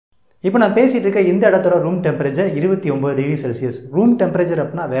இப்போ நான் பேசிட்டு இருக்க இந்த இடத்தோட room temperature 29 degree Celsius. Room temperature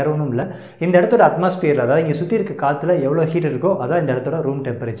அப்படின்னா வேற ஒன்றும் இல்லை, இந்த இடத்தோட அட்மாஸ்பியரில், அதாவது இங்கே சுற்றி இருக்க காற்றுல எவ்வளோ ஹீட் இருக்கோ அதான் இந்த இடத்தோட ரூம்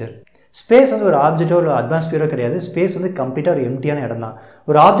டெம்பரேச்சர். ஸ்பேஸ் வந்து ஒரு ஆப்ஜெக்டோ ஒரு அட்மாஸ்பியரோ கிடையாது. ஸ்பேஸ் வந்து கம்ப்ளீட்டாக ஒரு எம்டியான இடம் தான்.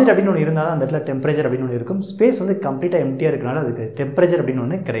 ஒரு ஆப்ஜெக்ட் அப்படின்னு ஒன்று இருந்தால் தான் அந்த இடத்துல டெம்பரேச்சர் அப்படின்னு ஒன்று இருக்கும். ஸ்பேஸ் வந்து கம்ப்ளீட்டாக எம்டியாக இருக்கனால அதுக்கு டெம்பரேச்சர் அப்படின்னு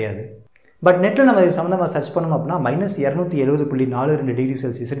ஒன்று கிடையாது. பட் நெட்டில் நம்ம இது சம்மந்தமாக சர்ச் பண்ணோம் அப்படின்னா -270.42 டிகிரி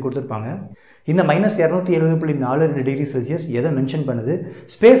செல்சியஸ்ன்னு கொடுத்துருப்பாங்க. இந்த -270.42 டிகிரி செல்சியஸ் எதை மென்ஷன் பண்ணுது?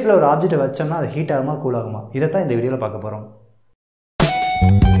 ஸ்பேஸில் ஒரு ஆப்ஜெக்டை வச்சோம்னா அது ஹீட் ஆகுமா கூல் ஆகுமா? இதை தான் இந்த வீடியோவில் பார்க்க போகிறோம்.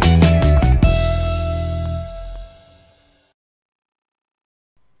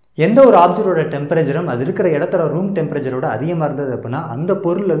 எந்த ஒரு ஆப்ஜெக்டோட டெம்பரேச்சரும் அது இருக்கிற இடத்தோட ரூம் டெம்பரேச்சரோட அதிகமாக இருந்தது அப்படின்னா அந்த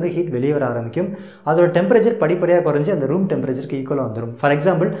பொருள்லேருந்து ஹீட் வெளியே வர ஆரம்பிக்கும். அதோட டெம்பரேச்சர் படிப்படியாக குறைஞ்சி அந்த ரூம் டெம்பரேச்சருக்கு ஈக்குவலாக வந்துடும். ஃபார்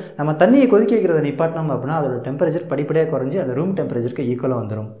எக்ஸாம்பிள், நம்ம தண்ணியை கொதிக்க வைக்கிறத நிப்பாட்டினோம் அப்படின்னா அதோட டெம்பரேச்சர் படிப்படியாக குறைஞ்சி அந்த ரூம் டெம்பரேச்சருக்கு ஈக்குவலாக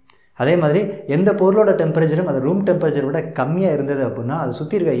வந்துடும். அதே மாதிரி எந்த பொருளோட டெம்பரேச்சரும் அந்த ரூம் டெம்பரேச்சரோட கம்மியாக இருந்தது அப்படின்னா அது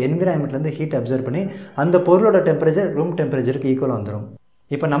சுற்றி இருக்க என்விரான்மெண்ட்லேருந்து ஹீட் அப்சர்வ் பண்ணி அந்த பொருளோட டெம்பரேச்சர் ரூம் டெம்பரேச்சருக்கு ஈக்குவலாக வந்துடும்.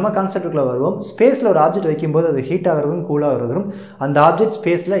 இப்போ நம்ம கான்செப்டுக்குள்ளே வருவோம். ஸ்பேஸில் ஒரு ஆப்ஜெக்ட் வைக்கும்போது அது ஹீட் ஆகிறதும் கூல் ஆகிறதும் அந்த ஆப்ஜெக்ட்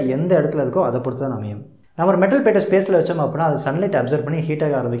ஸ்பேஸில் எந்த இடத்துல இருக்கோ அதை பொறுத்து தான் அமையும். நம்ம ஒரு மெட்டல் பிளேட்டை ஸ்பேஸில் வச்சோம் அப்படின்னா அது சன்லைட் அப்சர்வ் பண்ணி ஹீட்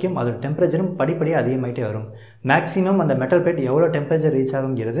ஆக ஆரம்பிக்கும். அதோட டெம்பரேச்சரும் படிப்படியாக அதிகமாகிட்டே வரும். மேக்ஸிமம் அந்த மெட்டல் பிளேட் எவ்வளோ டெம்பரேச்சர் ரீச்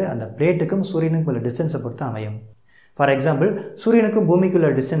ஆகுங்கிறது அந்த பிளேட்டுக்கும் சூரியனுக்கும் உள்ள டிஸ்டன்ஸை பொறுத்து அமையும். ஃபார் எக்ஸாம்பிள், சூரியனுக்கும் பூமிக்குள்ள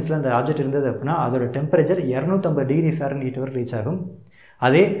டிஸ்டன்ஸில் அந்த ஆப்ஜெக்ட் இருந்தது அப்படின்னா அதோட டெம்பரேச்சர் 250 டிகிரி ஃபாரன்ஹீட் வரை ரீச் ஆகும்.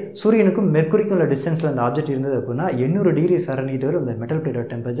 அதே சூரியனுக்கும் மெர்க்குரிக்கும் உள்ள டிஸ்டன்ஸில் அந்த ஆப்ஜெக்ட் இருந்தது அப்படின்னா 800 டிகிரி ஃபாரன்ஹீட் வரை அந்த மெட்டல் பிளேட்டோட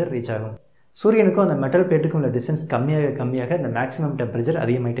டெம்பரேச்சர் ரீச் ஆகும். சூரியனுக்கும் அந்த மெட்டல் பிளேட்டுக்கும் உள்ள டிஸ்டன்ஸ் கம்மியாக இந்த மேக்ஸிமம் டெம்பரேச்சர்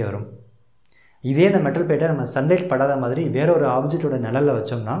அதிகமாகிட்டே வரும். இதே இந்த மெட்டல் பிளேட்டை நம்ம சன்லைட் படாத மாதிரி வேற ஒரு ஆப்ஜெக்டோட நிழலில்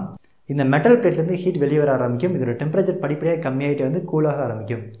வச்சோம்னா இந்த மெட்டல் பிளேட்லேருந்து ஹீட் வெளியே வர ஆரம்பிக்கும். இதோட டெம்பரேச்சர் படிப்படியாக கம்மியாகிட்டே வந்து கூலாக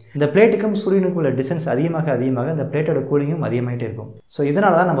ஆரம்பிக்கும். இந்த பிளேட்டுக்கும் சூரியனுக்கும் உள்ள டிஸ்டன்ஸ் அதிகமாக இந்த பிளேட்டோட கூலிங்கும் அதிகமாகிட்டே இருக்கும். ஸோ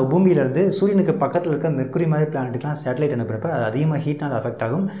இதனால தான் நம்ம பூமியிலேருந்து சூரியனுக்கு பக்கத்தில் இருக்க மெர்க்குரி மாதிரி பிளானட்டுக்கெலாம் சேட்டலைட் அனுப்புறப்ப அது அதிகமாக ஹீட்னால் அஃபெக்ட்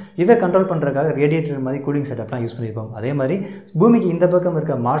ஆகும். இதை கண்ட்ரோல் பண்ணுறதுக்காக ரேடியேட்டர் மாதிரி கூலிங் செட்டப்லாம் யூஸ் பண்ணியிருப்போம். அதே மாதிரி பூமிக்கு இந்த பக்கம்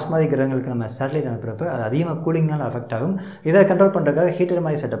இருக்க மார்ஸ் மாதிரி கிரகங்களுக்கு நம்ம சேட்டலைட் அனுப்புறப்ப அது அதிகமாக கூலிங்னால் அஃபெக்ட் ஆகும். இதை கண்ட்ரோல் பண்ணுறதுக்காக ஹீட்டர்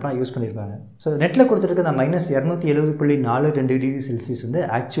மாதிரி செட்டப்லாம் யூஸ் பண்ணியிருப்பாங்க. ஸோ நெட்டில் கொடுத்துருக்க அந்த -270.42 டிகிரி செல்சியஸ் வந்து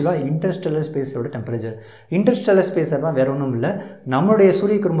ஆக்சுவலாக இன்டர்ஸ்டெல்லர் ஸ்பேஸோட டெம்பரேச்சர். இன்டர்ஸ்டெல்லர் ஸ்பேஸ் அப்படின்னா வேற ஒன்றும் இல்லை, நம்மளுடைய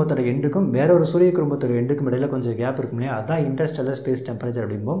சூரிய குடும்பத்தோட எண்டுக்கும் வேற ஒரு சூரிய குடும்பத்தோட எண்டுக்கும் இடையில கொஞ்சம் கேப் இருக்கும் இல்லையா, அதுதான் இன்டர்ஸ்டெல்லர் ஸ்பேஸ் டெம்பரேச்சர்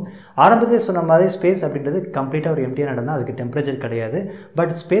அப்படிம்போம். ஆரம்பத்தில் சொன்ன மாதிரி ஸ்பேஸ் அப்படின்றது கம்ப்ளீட்டாக ஒரு எம்டியான இடம் தான், அதுக்கு டெம்பரேச்சர் கிடையாது.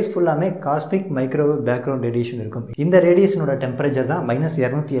 பட் ஸ்பேஸ் ஃபுல்லாமே காஸ்மிக் மைக்ரோவேவ் பேக்ரவுண்ட் ரேடியேஷன் இருக்கும். இந்த ரேடியேஷனோட டெம்பரேச்சர் தான்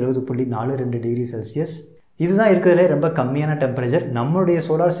 -270.42 டிகிரி செல்சியஸ். இதுதான் இருக்கிறதுலே ரொம்ப கம்மியான டெம்பரேச்சர். நம்மளுடைய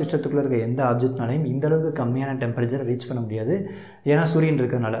சோலார் சிஸ்டத்துக்குள்ளே இருக்க எந்த ஆப்ஜெக்ட்னாலையும் இந்த அளவுக்கு கம்மியான டெம்பரேச்சர் ரீச் பண்ண முடியாது, ஏன்னா சூரியன்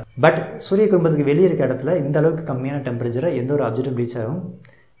இருக்கிறதுனால. பட் சூரிய குடும்பத்துக்கு வெளியே இருக்க இடத்துல இந்த அளவுக்கு கம்மியான டெம்பரேச்சரை எந்த ஒரு ஆப்ஜெக்டும் ரீச் ஆகும்.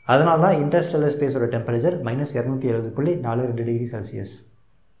 அதனால தான் interstellar ஸ்பேஸோட temperature -270.42 degree Celsius.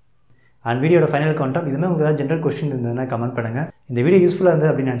 And வீடியோட ஃபைனல் கவுண்டம் இதுவுமே உங்களுக்கு ஜென்ரல் கொஸ்டின் இருந்ததுன்னா கமெண்ட் பண்ணுங்கள். இந்த வீடியோ யூஸ்ஃபுல்லாக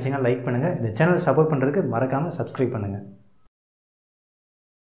இருந்தது அப்படின்னு நினச்சிங்கன்னா லைக் பண்ணுங்கள். இந்த சேனல் சப்போர்ட் பண்ணுறதுக்கு மறக்காமல் சப்ஸ்கிரைப் பண்ணுங்கள்.